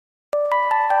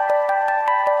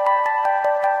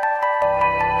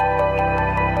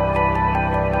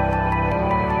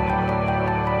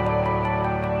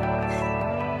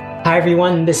Hi,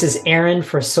 everyone. This is Aaron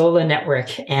for Sola Network,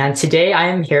 and today I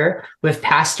am here with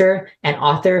pastor and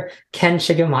author Ken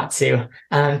Shigematsu.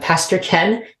 Pastor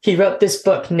Ken, he wrote this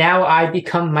book, Now I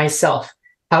Become Myself,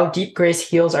 How Deep Grace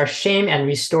Heals Our Shame and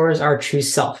Restores Our True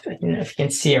Self. I don't know if you can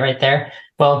see it right there.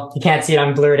 Well, you can't see it.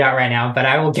 I'm blurred out right now, but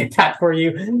I will get that for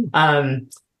you.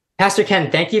 Pastor Ken,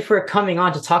 thank you for coming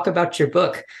on to talk about your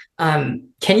book. Can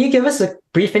you give us a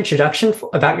brief introduction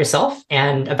about yourself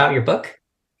and about your book?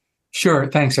 Sure.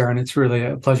 Thanks, Aaron. It's really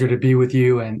a pleasure to be with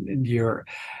you and your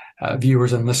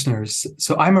viewers and listeners.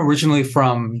 So I'm originally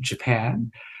from Japan,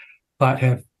 but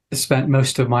have spent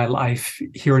most of my life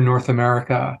here in North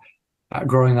America,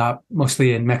 growing up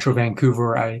mostly in Metro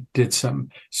Vancouver. I did some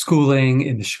schooling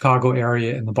in the Chicago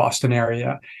area, in the Boston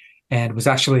area, and was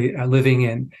actually living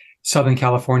in Southern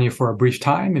California for a brief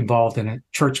time, involved in a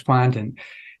church plant and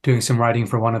doing some writing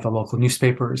for one of the local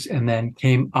newspapers, and then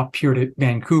came up here to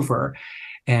Vancouver.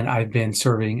 And I've been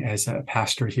serving as a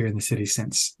pastor here in the city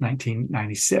since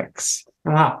 1996.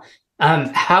 Wow.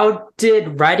 How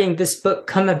did writing this book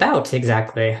come about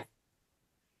exactly?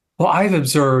 Well, I've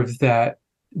observed that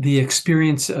the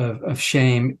experience of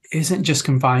shame isn't just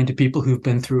confined to people who've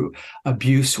been through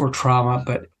abuse or trauma,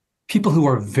 but people who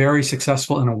are very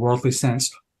successful in a worldly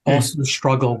sense Mm, also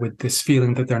struggle with this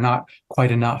feeling that they're not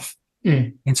quite enough.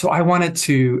 mm, And so I wanted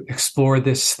to explore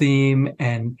this theme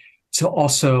and to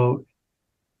also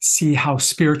see how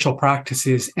spiritual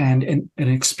practices and an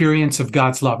experience of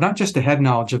God's love, not just a head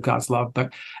knowledge of God's love,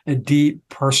 but a deep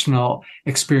personal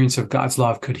experience of God's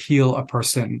love could heal a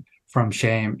person from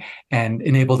shame and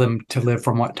enable them to live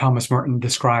from what Thomas Merton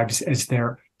describes as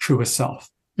their truest self.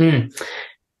 mm.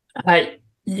 Uh,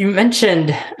 you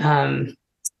mentioned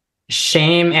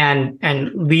shame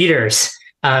and leaders,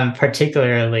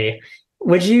 particularly.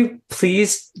 Would you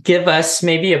please give us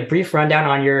maybe a brief rundown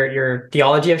on your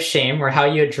theology of shame or how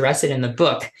you address it in the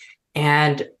book?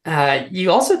 And you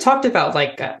also talked about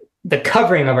the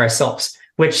covering of ourselves,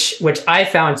 which I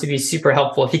found to be super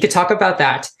helpful. If you could talk about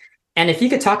that, and if you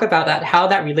could talk about that, how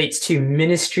that relates to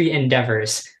ministry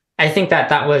endeavors, I think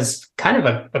that was kind of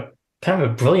a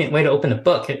brilliant way to open the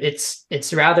book.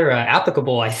 It's rather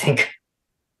applicable, I think.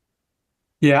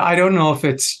 Yeah, I don't know if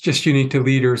it's just unique to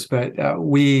leaders, but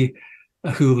we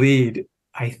who lead,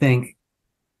 I think,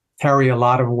 carry a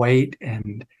lot of weight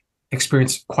and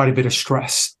experience quite a bit of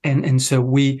stress. And so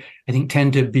we, I think,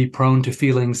 tend to be prone to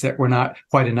feelings that we're not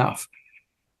quite enough.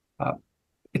 Uh,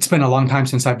 it's been a long time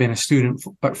since I've been a student,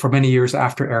 but for many years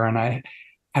after Aaron, I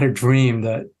had a dream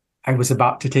that I was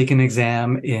about to take an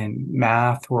exam in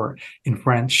math or in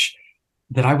French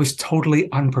that I was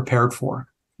totally unprepared for.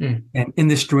 Mm, And in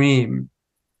this dream,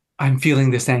 I'm feeling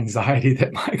this anxiety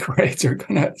that my grades are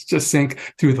going to just sink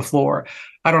through the floor.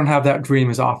 I don't have that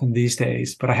dream as often these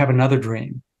days, but I have another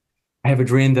dream. I have a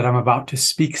dream that I'm about to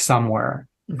speak somewhere,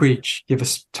 mm, preach, give a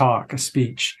talk, a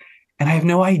speech, and I have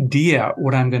no idea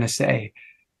what I'm going to say.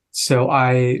 So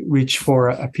I reach for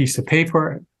a piece of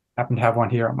paper, happen to have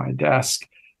one here on my desk,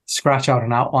 scratch out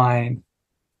an outline,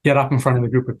 get up in front of a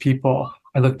group of people.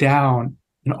 I look down,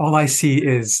 and all I see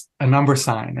is a number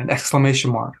sign, an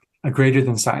exclamation mark, a greater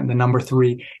than sign, the number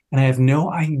 3. And I have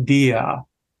no idea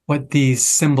what these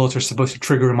symbols are supposed to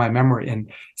trigger in my memory.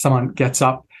 And someone gets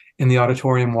up in the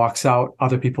auditorium, walks out,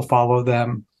 other people follow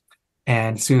them,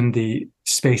 and soon the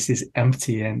space is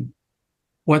empty. And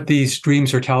what these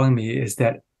dreams are telling me is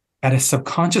that at a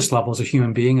subconscious level, as a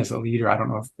human being, as a leader, I don't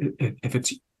know if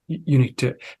it's unique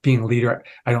to being a leader.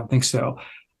 I don't think so.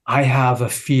 I have a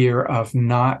fear of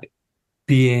not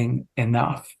being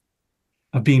enough,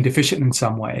 of being deficient in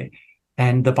some way.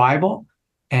 And the Bible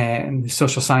and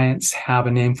social science have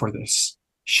a name for this: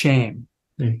 shame.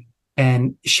 mm,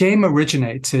 And shame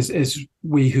originates, as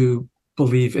we who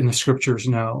believe in the scriptures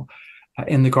know,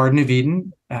 in the Garden of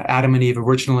Eden. Adam and Eve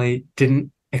originally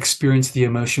didn't experience the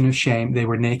emotion of shame. They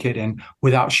were naked and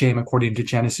without shame, according to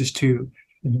Genesis 2.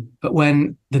 mm, But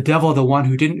when the devil, the one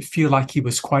who didn't feel like he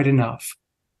was quite enough,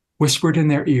 whispered in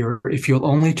their ear, if you'll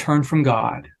only turn from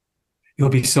God, you'll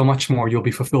be so much more. You'll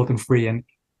be fulfilled and free. And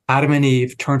Adam and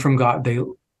Eve turn from God. They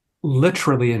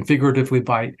literally and figuratively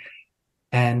bite,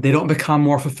 and they don't become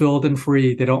more fulfilled and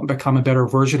free. They don't become a better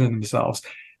version of themselves.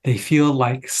 They feel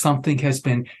like something has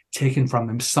been taken from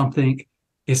them. Something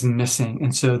is missing.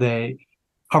 And so they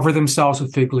cover themselves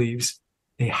with fig leaves.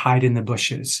 They hide in the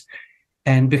bushes.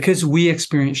 And because we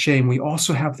experience shame, we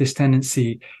also have this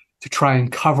tendency to try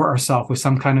and cover ourselves with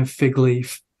some kind of fig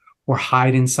leaf or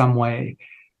hide in some way.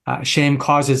 Shame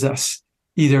causes us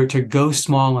either to go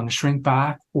small and shrink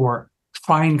back, or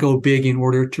try and go big in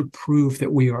order to prove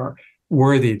that we are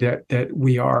worthy, that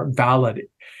we are valid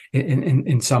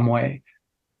in some way.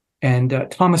 And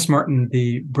Thomas Merton,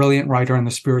 the brilliant writer on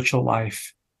the spiritual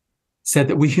life, said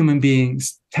that we human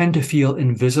beings tend to feel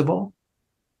invisible.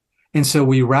 And so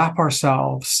we wrap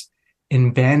ourselves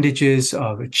in bandages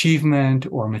of achievement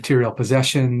or material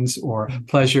possessions or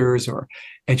pleasures or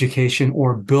education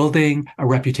or building a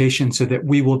reputation so that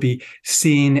we will be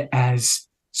seen as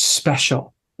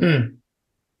special. Mm.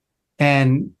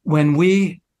 And when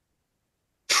we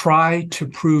try to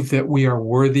prove that we are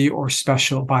worthy or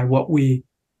special by what we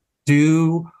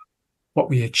do, what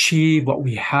we achieve, what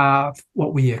we have,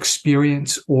 what we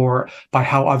experience, or by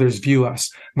how others view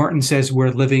us, Merton says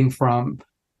we're living from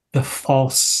the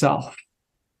false self.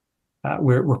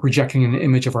 We're projecting an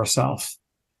image of ourselves.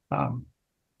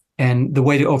 And the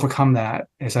way to overcome that,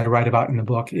 as I write about in the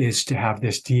book, is to have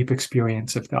this deep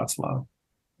experience of God's love.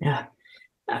 Yeah.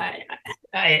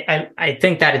 I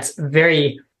think that it's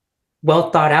very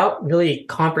well thought out, really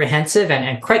comprehensive,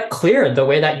 and quite clear the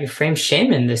way that you frame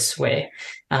shame in this way.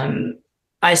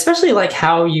 I especially like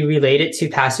how you relate it to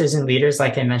pastors and leaders,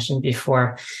 like I mentioned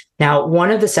before. Now, one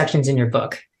of the sections in your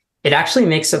book, it actually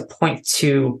makes a point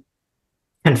to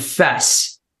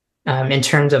confess in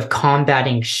terms of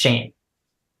combating shame.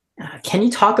 Can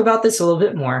you talk about this a little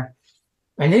bit more?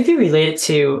 And maybe relate it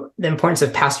to the importance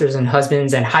of pastors and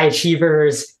husbands and high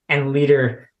achievers and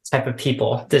leader type of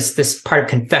people, this part of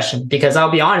confession, because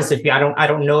I'll be honest with you, I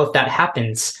don't know if that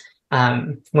happens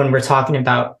when we're talking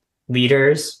about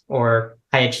leaders or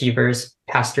high achievers,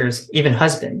 pastors, even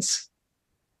husbands.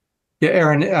 Yeah,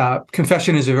 Aaron,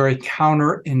 confession is a very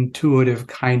counterintuitive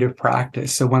kind of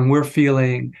practice. So when we're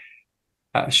feeling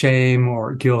shame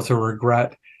or guilt or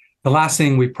regret, the last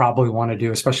thing we probably want to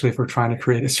do, especially if we're trying to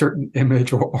create a certain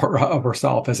image or of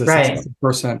ourselves as a successful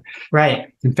person,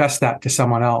 right, confess that to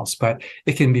someone else. But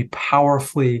it can be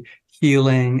powerfully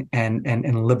healing and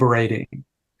liberating.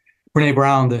 Brene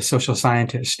Brown, the social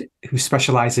scientist who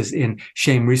specializes in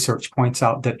shame research, points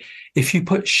out that if you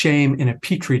put shame in a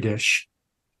petri dish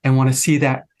and want to see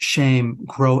that shame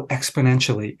grow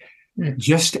exponentially,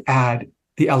 just add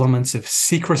the elements of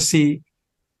secrecy,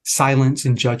 silence,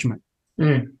 and judgment.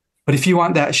 But if you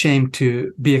want that shame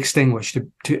to be extinguished,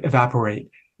 to evaporate,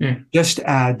 just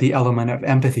add the element of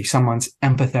empathy, someone's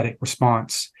empathetic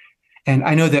response. And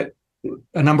I know that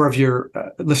a number of your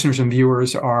listeners and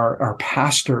viewers are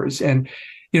pastors. And,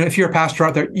 if you're a pastor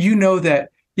out there, you know that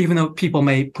even though people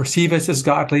may perceive us as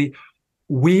godly,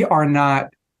 we are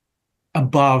not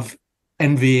above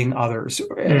envying others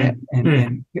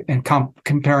and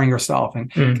comparing yourself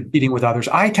and competing with others.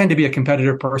 I tend to be a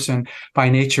competitive person by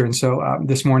nature. And so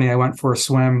this morning I went for a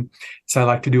swim, as I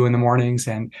like to do in the mornings.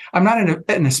 And I'm not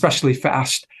an especially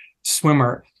fast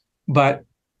swimmer, but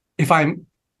if I'm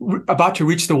about to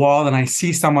reach the wall and I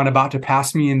see someone about to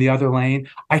pass me in the other lane,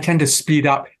 I tend to speed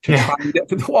up to try and get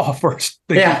to the wall first.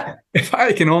 Thinking, if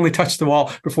I can only touch the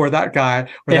wall before that guy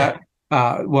or that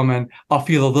woman, I'll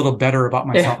feel a little better about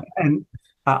myself. And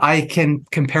I can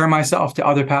compare myself to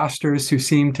other pastors who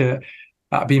seem to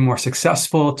be more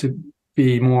successful, to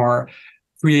be more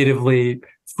creatively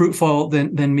fruitful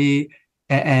than me.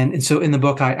 And so in the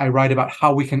book, I write about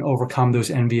how we can overcome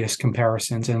those envious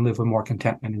comparisons and live with more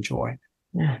contentment and joy.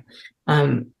 Yeah.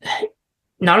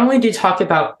 Not only do you talk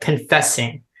about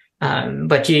confessing,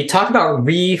 but you talk about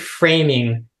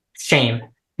reframing shame.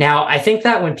 Now, I think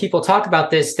that when people talk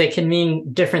about this, they can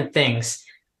mean different things.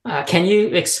 Can you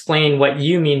explain what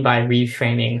you mean by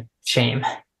reframing shame?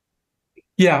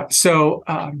 Yeah. So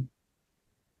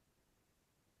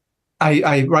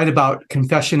I write about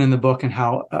confession in the book and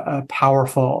how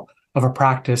powerful of a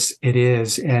practice it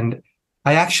is. And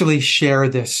I actually share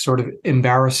this sort of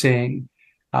embarrassing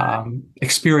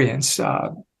experience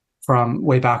from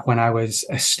way back when I was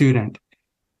a student.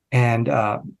 And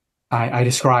I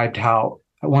described how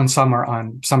one summer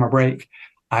on summer break,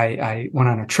 I went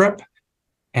on a trip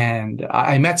and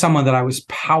I met someone that I was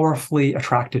powerfully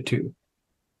attracted to.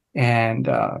 And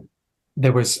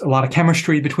there was a lot of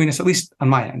chemistry between us, at least on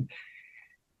my end.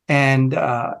 And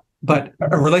but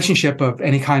a relationship of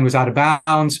any kind was out of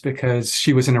bounds because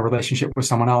she was in a relationship with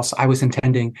someone else. I was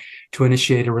intending to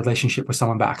initiate a relationship with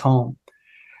someone back home.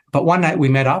 But one night we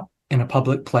met up in a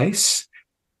public place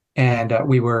and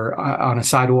we were on a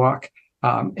sidewalk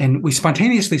and we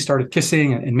spontaneously started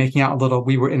kissing and making out a little.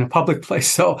 We were in a public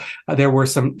place. So there were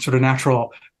some sort of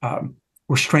natural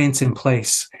restraints in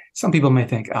place. Some people may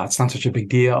think, oh, it's not such a big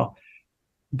deal.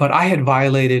 But I had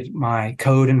violated my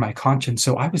code and my conscience,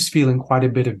 so I was feeling quite a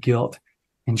bit of guilt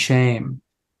and shame.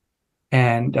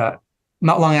 And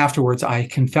not long afterwards, I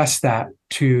confessed that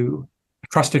to a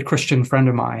trusted Christian friend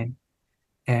of mine.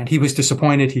 And he was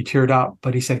disappointed. He teared up,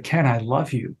 but he said, Ken, I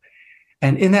love you.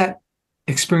 And in that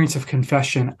experience of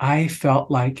confession, I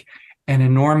felt like an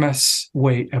enormous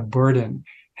weight, a burden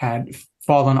had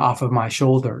fallen off of my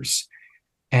shoulders.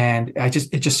 And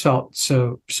it just felt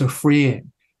so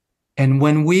freeing. And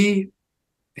when we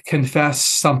confess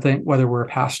something, whether we're a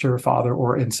pastor, father,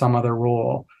 or in some other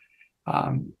role,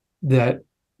 that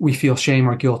we feel shame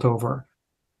or guilt over,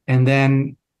 and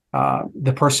then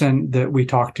the person that we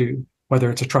talk to, whether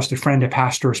it's a trusted friend, a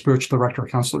pastor, a spiritual director, a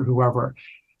counselor, whoever,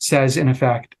 says in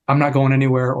effect, "I'm not going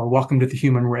anywhere," or "Welcome to the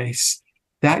human race,"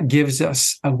 that gives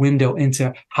us a window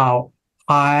into how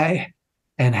high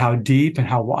and how deep and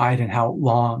how wide and how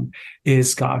long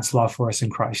is God's love for us in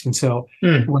Christ. And so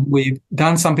when we've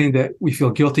done something that we feel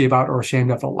guilty about or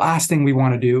ashamed of, the last thing we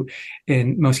want to do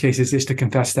in most cases is to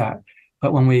confess that.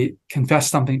 But when we confess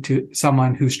something to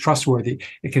someone who's trustworthy,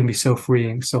 it can be so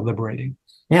freeing, so liberating.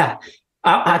 Yeah.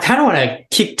 I kind of want to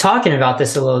keep talking about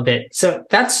this a little bit. So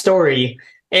that story,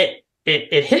 it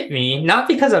hit me, not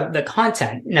because of the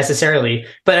content necessarily,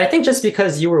 but I think just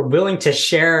because you were willing to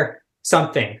share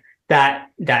something that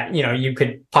you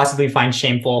could possibly find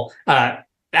shameful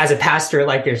as a pastor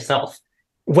like yourself.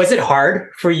 Was it hard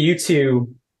for you to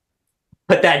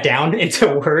put that down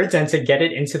into words and to get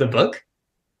it into the book?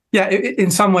 Yeah,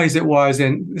 in some ways it was.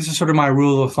 And this is sort of my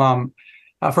rule of thumb.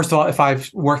 First of all, if I've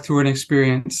worked through an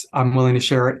experience, I'm willing to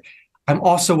share it. I'm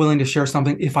also willing to share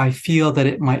something if I feel that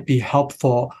it might be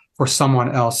helpful for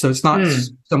someone else. So it's not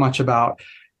so much about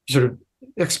sort of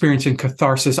experiencing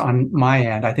catharsis on my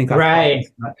end. I think that's right.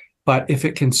 But if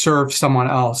it can serve someone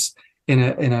else in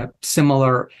a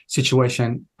similar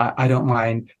situation, I don't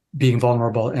mind being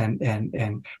vulnerable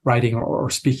and writing or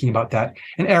speaking about that.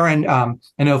 And Aaron, I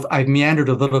know I've meandered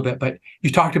a little bit, but you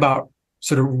talked about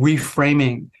sort of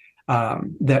reframing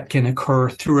that can occur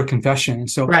through a confession. And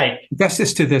so right. I guess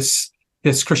this to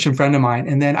this Christian friend of mine.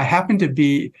 And then I happened to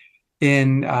be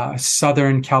in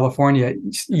Southern California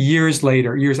years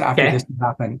after this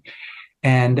happened.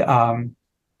 And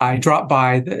I dropped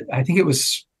by I think it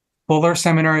was Fuller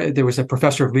Seminary. There was a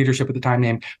professor of leadership at the time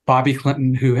named Bobby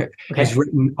Clinton, who has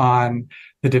written on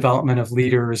the development of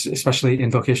leaders, especially in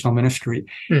vocational ministry.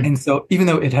 And so even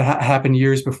though it had happened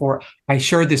years before, I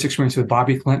shared this experience with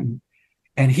Bobby Clinton.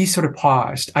 And he sort of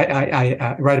paused.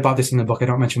 I write about this in the book. I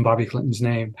don't mention Bobby Clinton's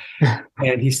name.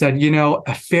 And he said,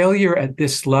 a failure at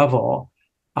this level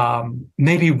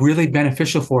may be really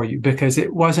beneficial for you because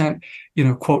it wasn't,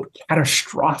 quote,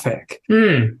 catastrophic.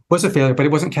 It was a failure, but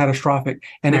it wasn't catastrophic.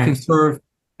 And it can serve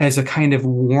as a kind of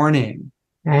warning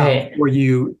for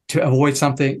you to avoid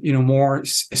something, more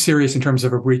serious in terms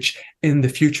of a breach in the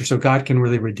future. So God can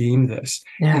really redeem this.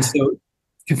 Yeah. And so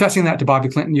confessing that to Bobby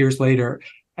Clinton years later,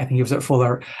 I think he was at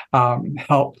Fuller,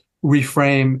 helped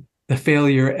reframe the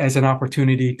failure as an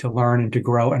opportunity to learn and to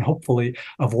grow and hopefully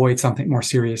avoid something more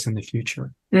serious in the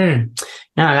future. No,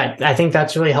 I think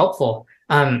that's really helpful.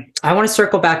 I want to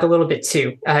circle back a little bit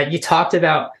too. You talked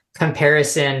about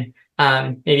comparison,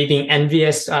 maybe being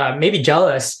envious, maybe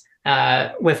jealous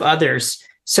with others.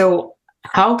 So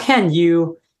how can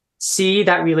you see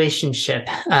that relationship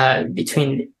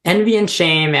between envy and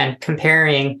shame and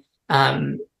comparing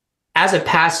as a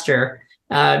pastor,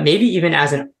 maybe even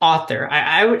as an author?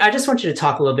 I just want you to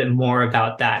talk a little bit more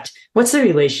about that. What's the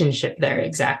relationship there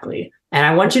exactly? And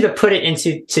I want you to put it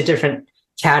into different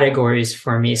categories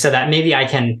for me so that maybe I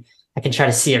can try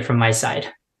to see it from my side.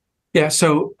 Yeah.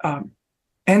 So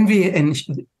envy and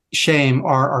shame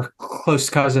are close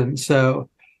cousins. So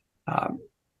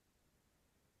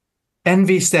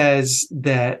envy says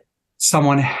that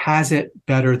someone has it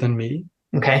better than me.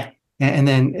 Okay. And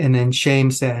then shame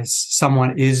says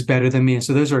someone is better than me. And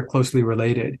so those are closely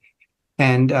related.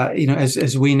 And,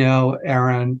 as we know,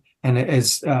 Aaron, and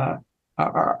as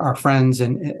our friends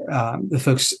and the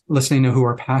folks listening know who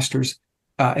are pastors,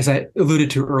 as I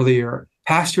alluded to earlier,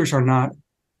 pastors are not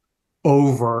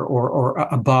over or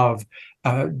above,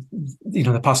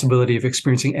 the possibility of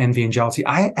experiencing envy and jealousy.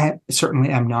 I certainly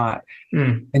am not.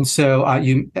 And so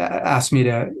you asked me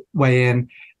to weigh in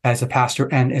as a pastor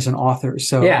and as an author.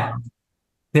 So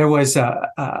there was an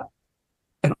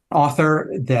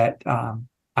author that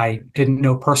I didn't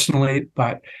know personally,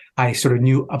 but I sort of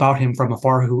knew about him from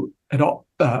afar, who had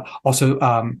also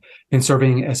been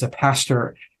serving as a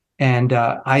pastor. And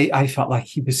I felt like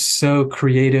he was so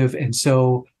creative and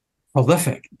so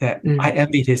prolific that I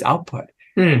envied his output.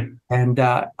 And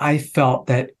I felt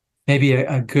that maybe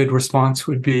a good response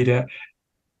would be to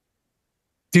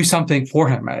do something for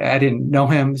him. I didn't know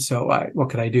him, so what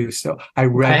could I do? So I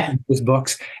read his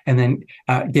books and then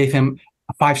gave him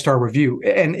a 5-star review.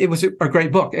 And it was a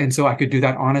great book. And so I could do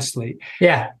that honestly.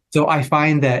 Yeah. So I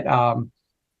find that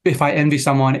if I envy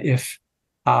someone, if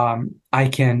I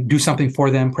can do something for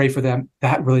them, pray for them.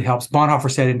 That really helps. Bonhoeffer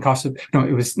said in Cost of, no,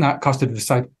 it was not Cost of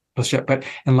Discipleship, but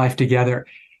in Life Together,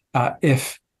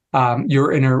 if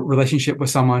you're in a relationship with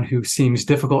someone who seems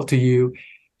difficult to you,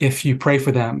 if you pray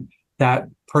for them, that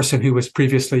person who was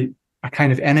previously a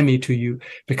kind of enemy to you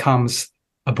becomes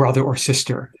a brother or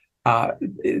sister.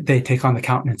 They take on the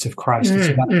countenance of Christ. And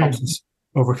so that helps us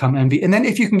overcome envy. And then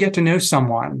if you can get to know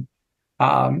someone,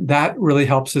 that really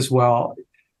helps as well.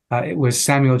 It was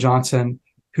Samuel Johnson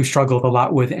who struggled a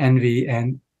lot with envy,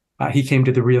 and he came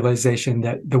to the realization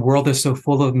that the world is so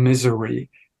full of misery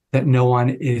that no one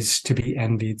is to be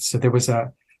envied. So there was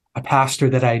a pastor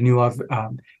that I knew of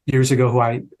years ago who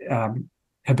I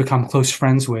have become close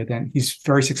friends with, and he's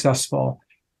very successful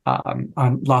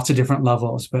on lots of different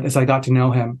levels. But as I got to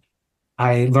know him,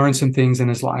 I learned some things in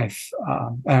his life.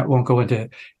 I won't go into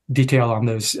detail on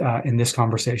those in this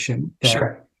conversation that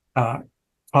Sure.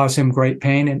 caused him great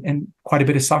pain and quite a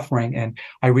bit of suffering. And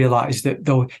I realized that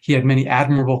though he had many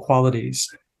admirable qualities,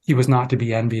 he was not to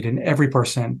be envied. And every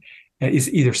person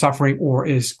is either suffering or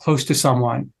is close to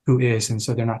someone who is, and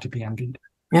so they're not to be envied.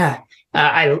 Yeah,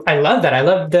 I love that. I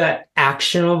love the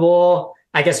actionable,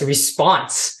 I guess,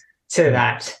 response to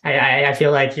that. I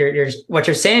feel like you're what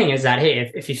you're saying is that,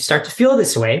 hey, if you start to feel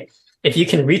this way, if you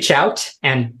can reach out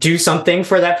and do something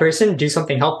for that person, do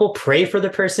something helpful, pray for the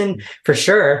person, for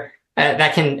sure,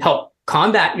 that can help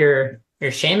combat your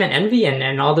shame and envy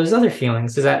and all those other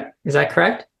feelings. Is that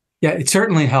correct? Yeah, it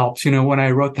certainly helps. You know, when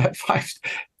I wrote that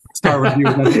 5-star review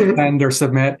and send or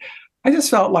submit, I just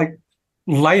felt like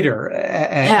lighter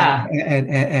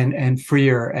and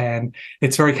freer. And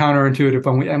it's very counterintuitive.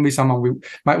 When we envy someone, we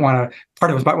might want to,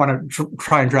 part of us might want to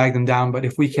try and drag them down. But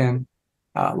if we can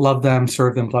love them,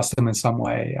 serve them, bless them in some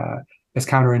way, as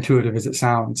counterintuitive as it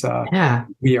sounds,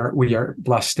 we are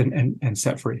blessed and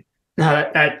set free.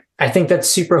 No, I think that's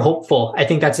super hopeful. I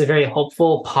think that's a very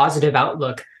hopeful, positive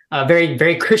outlook. A very,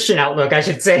 very Christian outlook, I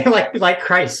should say, like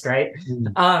Christ, right?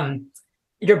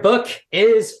 Your book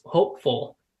is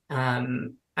hopeful. I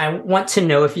want to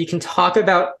know if you can talk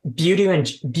about beauty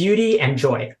and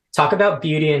joy. Talk about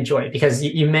beauty and joy, because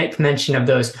you make mention of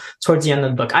those towards the end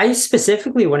of the book. I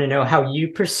specifically want to know how you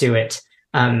pursue it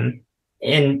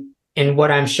in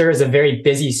what I'm sure is a very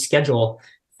busy schedule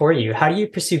for you. How do you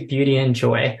pursue beauty and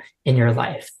joy in your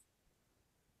life?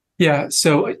 Yeah.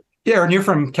 So, Aaron, you're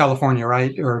from California,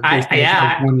 right? Or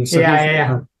California.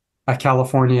 So a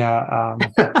California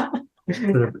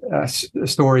sort of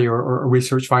story or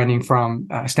research finding from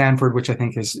Stanford, which I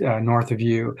think is north of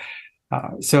you.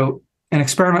 So an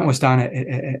experiment was done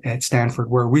at Stanford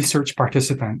where research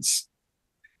participants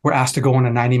were asked to go on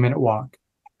a 90-minute walk.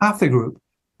 Half the group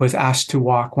was asked to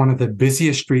walk one of the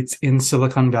busiest streets in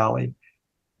Silicon Valley.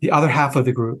 The other half of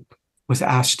the group was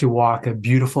asked to walk a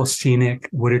beautiful, scenic,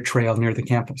 wooded trail near the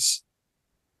campus.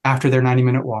 After their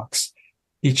 90-minute walks,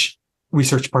 each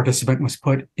research participant was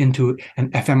put into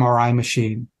an fMRI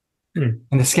machine. And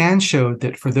the scan showed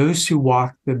that for those who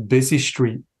walked the busy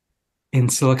street in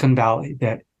Silicon Valley,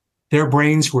 that their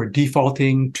brains were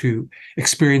defaulting to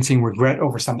experiencing regret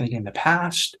over something in the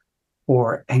past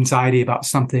or anxiety about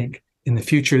something in the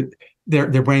future.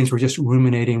 Their brains were just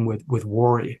ruminating with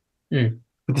worry.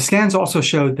 But the scans also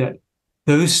showed that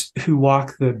those who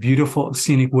walk the beautiful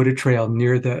scenic wooded trail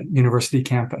near the university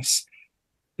campus,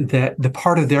 that the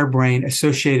part of their brain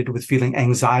associated with feeling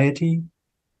anxiety,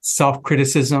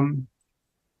 self-criticism,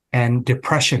 and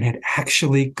depression had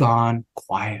actually gone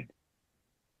quiet.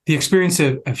 The experience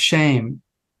of shame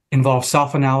involves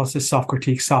self-analysis,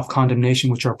 self-critique, self-condemnation,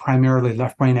 which are primarily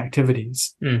left brain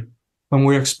activities. When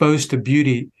we're exposed to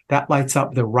beauty, that lights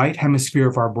up the right hemisphere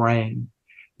of our brain,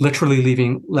 literally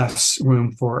leaving less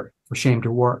room for shame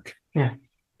to work.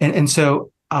 And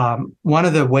so one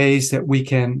of the ways that we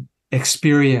can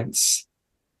experience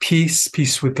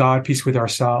peace with God, peace with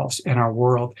ourselves and our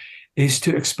world, is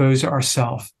to expose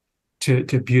ourselves to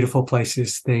beautiful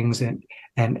places, things, and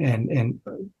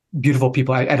beautiful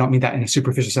people. I don't mean that in a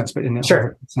superficial sense, but in a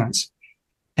whole sense.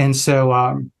 And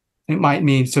so it might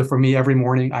mean, so for me, every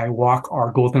morning I walk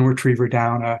our golden retriever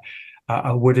down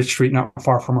a wooded street not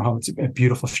far from our home. It's a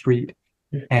beautiful street.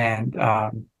 And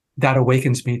that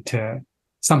awakens me to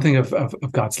something of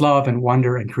God's love and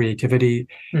wonder and creativity.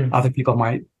 Other people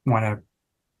might want to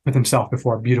put themselves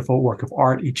before a beautiful work of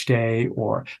art each day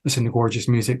or listen to gorgeous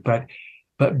music, but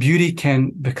beauty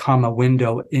can become a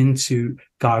window into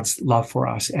God's love for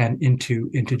us and into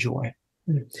joy.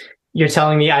 You're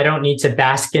telling me I don't need to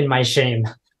bask in my shame.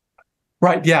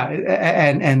 Right. Yeah.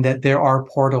 And that there are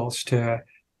portals to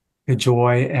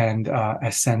joy and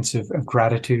a sense of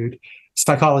gratitude.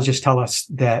 Psychologists tell us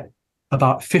that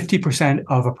about 50%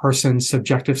 of a person's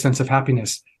subjective sense of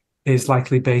happiness is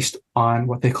likely based on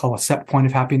what they call a set point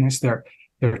of happiness, their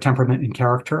temperament and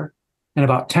character. And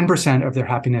about 10% of their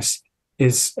happiness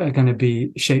is going to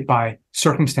be shaped by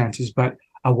circumstances. But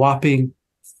a whopping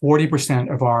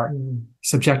 40% of our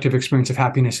subjective experience of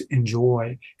happiness and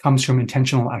joy comes from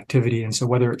intentional activity. And so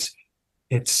whether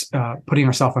it's putting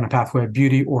ourselves on a pathway of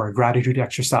beauty or a gratitude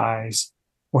exercise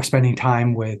or spending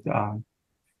time with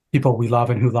people we love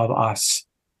and who love us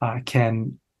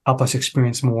can help us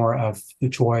experience more of the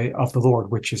joy of the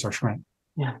Lord, which is our strength.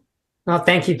 Yeah. Well,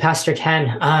 thank you, Pastor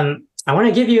Ken. I want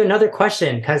to give you another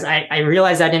question because I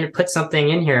realized I didn't put something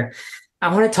in here.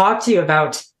 I want to talk to you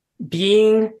about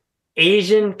being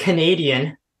Asian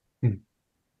Canadian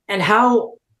and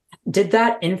how did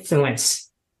that influence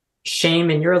shame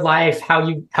in your life, how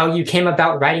you came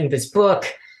about writing this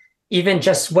book, even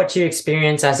just what you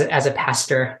experienced as a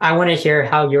pastor. I want to hear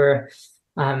how your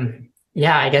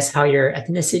I guess how your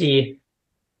ethnicity,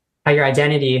 how your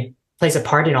identity plays a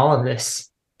part in all of this,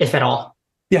 if at all.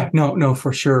 Yeah, no,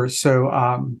 for sure. So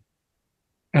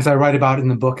as I write about in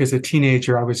the book, as a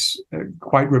teenager, I was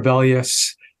quite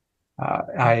rebellious.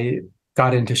 I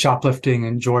got into shoplifting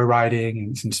and joyriding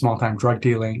and some small-time drug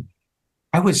dealing.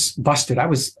 I was busted. I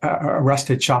was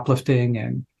arrested shoplifting,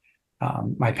 and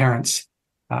my parents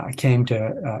came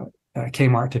to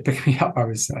Kmart to pick me up. I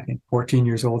was, I think, 14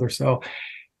 years old or so.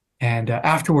 And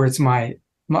afterwards, my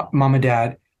mom and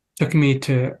dad took me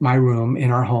to my room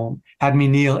in our home, had me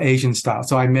kneel Asian style.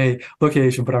 So I may look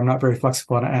Asian, but I'm not very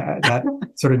flexible. And that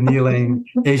sort of kneeling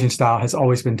Asian style has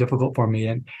always been difficult for me.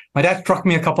 And my dad struck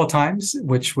me a couple of times,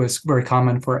 which was very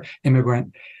common for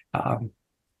immigrant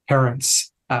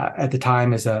parents at the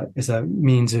time as a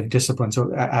means of discipline. So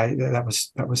that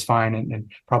was fine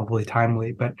and probably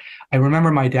timely. But I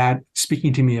remember my dad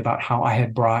speaking to me about how I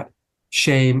had brought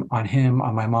shame on him,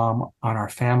 on my mom, on our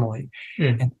family.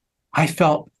 And I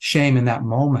felt shame in that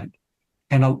moment.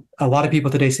 And a lot of people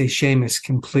today say shame is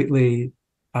completely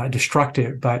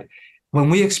destructive. But when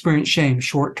we experience shame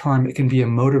short term, it can be a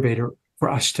motivator for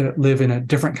us to live in a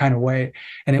different kind of way.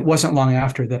 And it wasn't long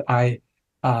after that I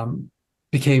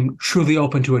became truly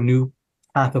open to a new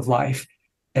path of life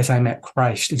as I met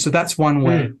Christ. And so that's one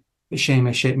way that shame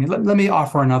has shaped me. Let me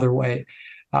offer another way.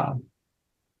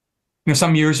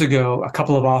 Some years ago, a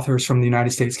couple of authors from the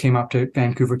United States came up to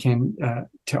Vancouver, came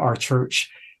to our church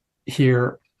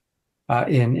here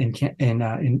in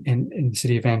the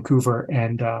city of Vancouver,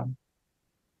 and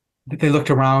they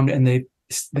looked around and they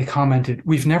commented,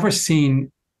 "We've never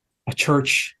seen a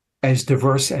church as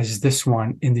diverse as this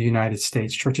one in the United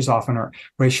States. Churches often are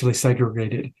racially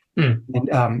segregated."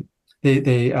 And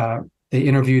they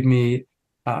interviewed me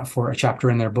for a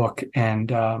chapter in their book, and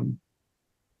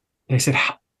they said,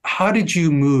 how did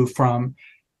you move from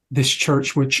this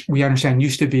church, which we understand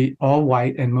used to be all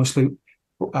white and mostly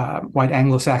white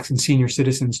Anglo-Saxon senior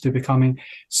citizens, to becoming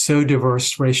so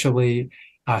diverse racially,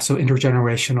 so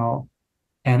intergenerational?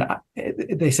 And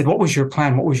they said, what was your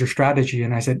plan? What was your strategy?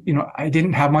 And I said, I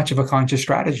didn't have much of a conscious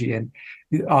strategy. And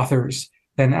the authors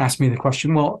then asked me the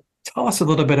question, well, tell us a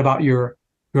little bit about your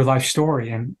life story.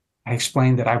 And I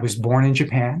explained that I was born in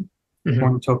Japan,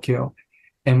 born in Tokyo.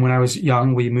 And when I was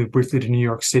young, we moved briefly to New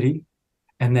York City,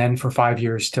 and then for 5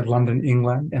 years to London,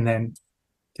 England, and then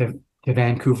to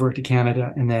Vancouver, to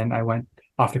Canada. And then I went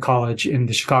off to college in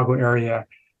the Chicago area,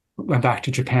 went back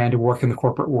to Japan to work in the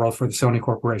corporate world for the Sony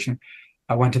Corporation.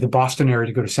 I went to the Boston area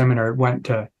to go to seminary, went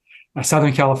to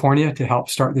Southern California to help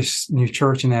start this new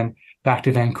church, and then back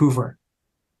to Vancouver.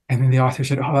 And then the author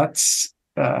said, oh, that's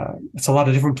a lot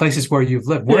of different places where you've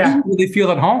lived. Where do you really feel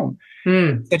at home?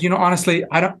 Said, honestly,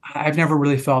 I've never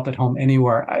really felt at home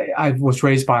anywhere. I was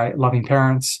raised by loving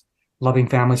parents, loving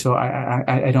family. So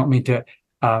I don't mean to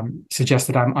suggest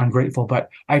that I'm ungrateful, but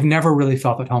I've never really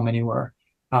felt at home anywhere,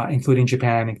 including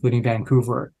Japan, including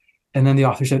Vancouver. And then the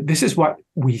author said, this is what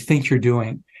we think you're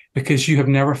doing, because you have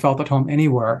never felt at home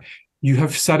anywhere. You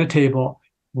have set a table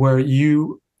where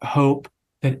you hope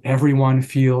that everyone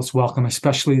feels welcome,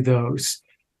 especially those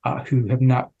who have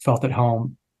not felt at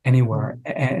home anywhere.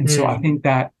 And so I think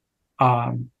that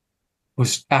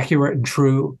was accurate and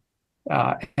true.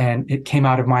 And it came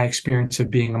out of my experience of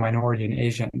being a minority and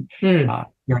Asian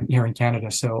here in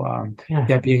Canada. So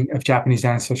being of Japanese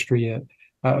ancestry,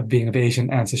 being of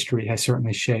Asian ancestry has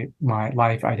certainly shaped my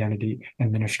life, identity,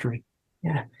 and ministry.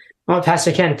 Yeah. Well,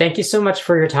 Pastor Ken, thank you so much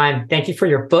for your time. Thank you for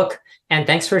your book. And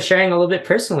thanks for sharing a little bit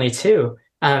personally too.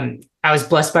 I was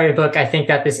blessed by your book. I think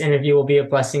that this interview will be a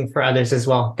blessing for others as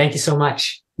well. Thank you so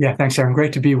much. Yeah, thanks, Aaron.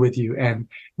 Great to be with you and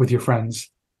with your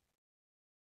friends.